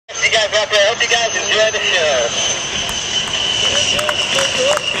guys out there. I hope you guys enjoy the show.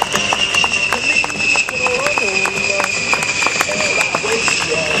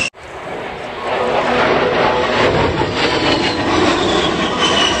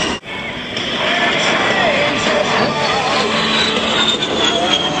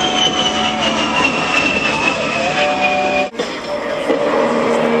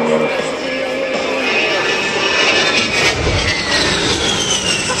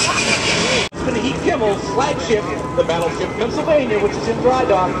 Flagship, the battleship Pennsylvania, which is in dry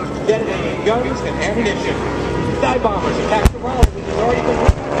dock, detonating guns and ammunition. Dive bombers attacked the Raleigh, which has already been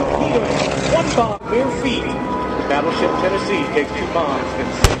torpedoing. One bomb, mere feet. The battleship Tennessee takes 2 bombs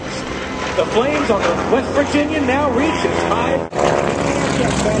and sinks. The flames on the West Virginia now reach its high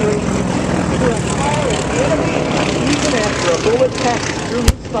battery. Through a fire of the enemy, even after a bullet passes through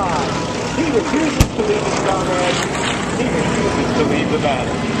his thigh. He refuses to leave his comrades. He refuses to leave the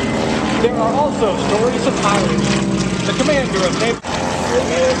battle. There are also stories of pirates. The commander of Naval...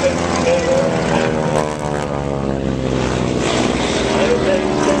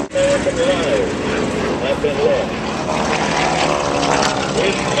 American lives have been lost.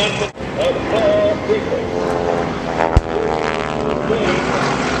 With mention of Paul Freeman,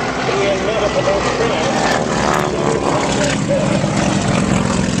 the inevitable threat.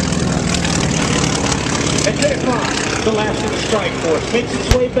 At 10 o'clock, the last of the strike force makes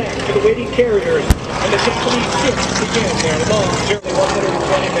its way back to the waiting carriers, and the Japanese ships begin their long journey.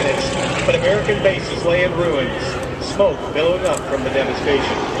 120 minutes, but American bases lay in ruins, smoke billowing up from the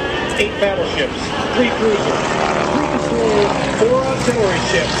devastation. 8 battleships, 3 cruisers, 3 destroyers, 4 artillery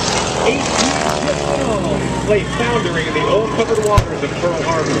ships, 8 ships in all lay foundering in the oil-covered waters of Pearl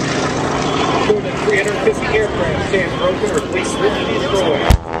Harbor. More than 350 aircraft stand broken or completely destroyed.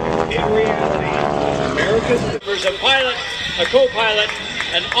 In reality, There's a pilot, a co-pilot,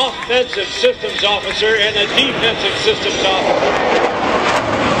 an offensive systems officer, and a defensive systems officer.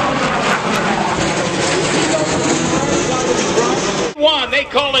 One, they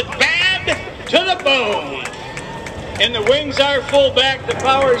call it bad to the bone. And the wings are full back, the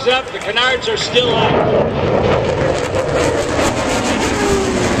power's up, the canards are still up.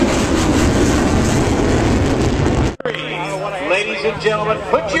 Ladies and gentlemen,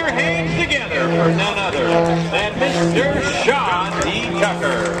 put your hands together for none other than Mr. Sean D.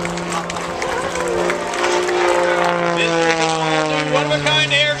 Tucker. This is a all-new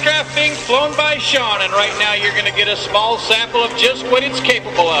one-of-a-kind aircraft being flown by Sean, and right now you're going to get a small sample of just what it's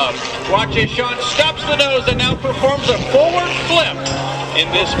capable of. Watch as Sean stops the nose and now performs a forward flip in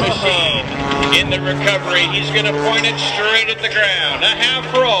this machine. In the recovery, he's going to point it straight at the ground. A half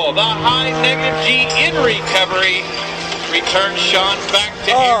roll, the high negative G in recovery. Returns Sean back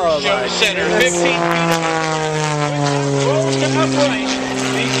to Air Show Center. 15 feet. Roll to upright.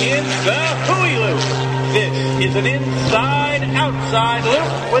 Begins the Hooey Loop. This is an inside-outside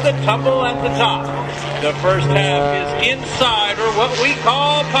loop with a tumble at the top. The first half is inside, or what we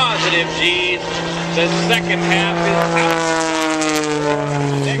call positive G's. The second half is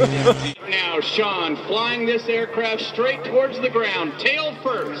outside. Now Sean flying this aircraft straight towards the ground, tail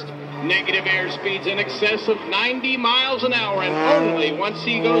first. Negative airspeeds in excess of 90 miles an hour, and only once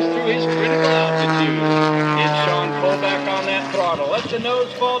he goes through his critical altitude is Sean pull back on that throttle. Let the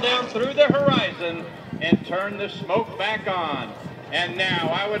nose fall down through the horizon and turn the smoke back on. And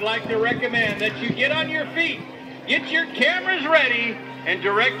now I would like to recommend that you get on your feet, get your cameras ready, and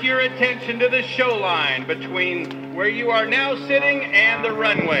direct your attention to the show line between where you are now sitting and the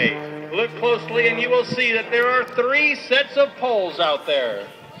runway. Look closely and you will see that there are 3 sets of poles out there.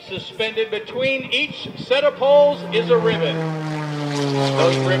 Suspended between each set of poles is a ribbon.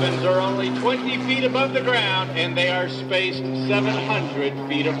 Those ribbons are only 20 feet above the ground, and they are spaced 700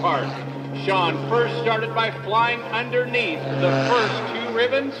 feet apart. Sean first started by flying underneath the first 2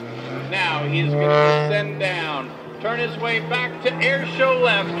 ribbons. Now he's going to descend down, turn his way back to Air Show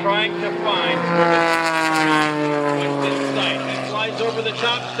left, trying to find what's in sight. He flies over the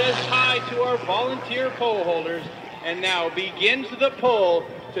top, says hi to our volunteer pole holders, and now begins the pull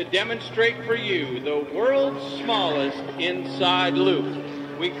to demonstrate for you the world's smallest inside loop.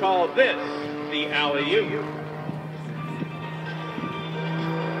 We call this the alley-oop.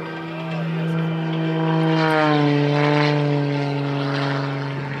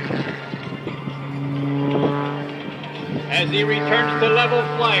 As he returns to level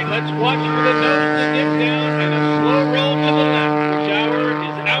flight, let's watch for the nose to dip down and a slow roll to the left, which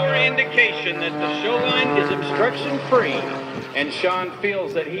is our indication that the show line is obstruction-free. And Sean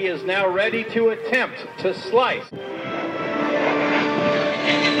feels that he is now ready to attempt to slice.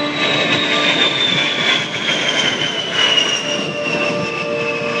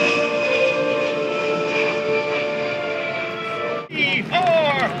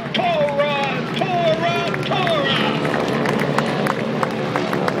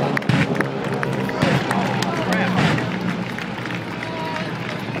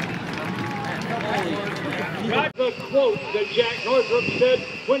 the quote that Jack Northrop said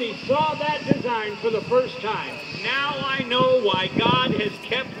when he saw that design for the first time. Now I know why God has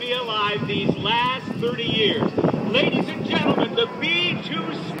kept me alive these last 30 years. Ladies and gentlemen, the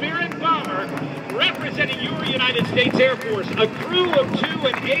B-2 Spirit bomber, representing your United States Air Force, a crew of 2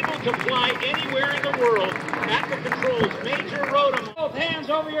 and able to fly anywhere in the world. At the controls, Major Rodham. Both hands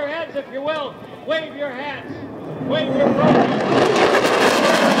over your heads, if you will. Wave your hats. Wave your programs.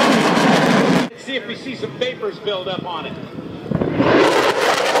 Let's see if we see some vapors build up on it.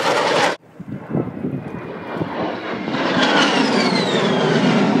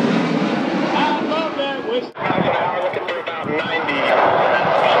 I love that whistle. We're looking for about 90.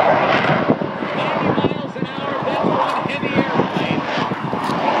 90 miles an hour, that's one heavy airplane.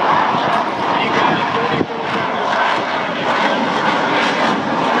 You got it, 34,000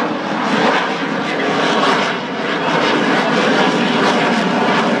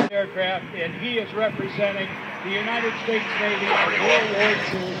 aircraft, and he is representing the United States Navy in World War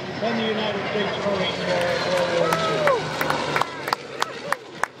II and the United States Marine Corps in World War II.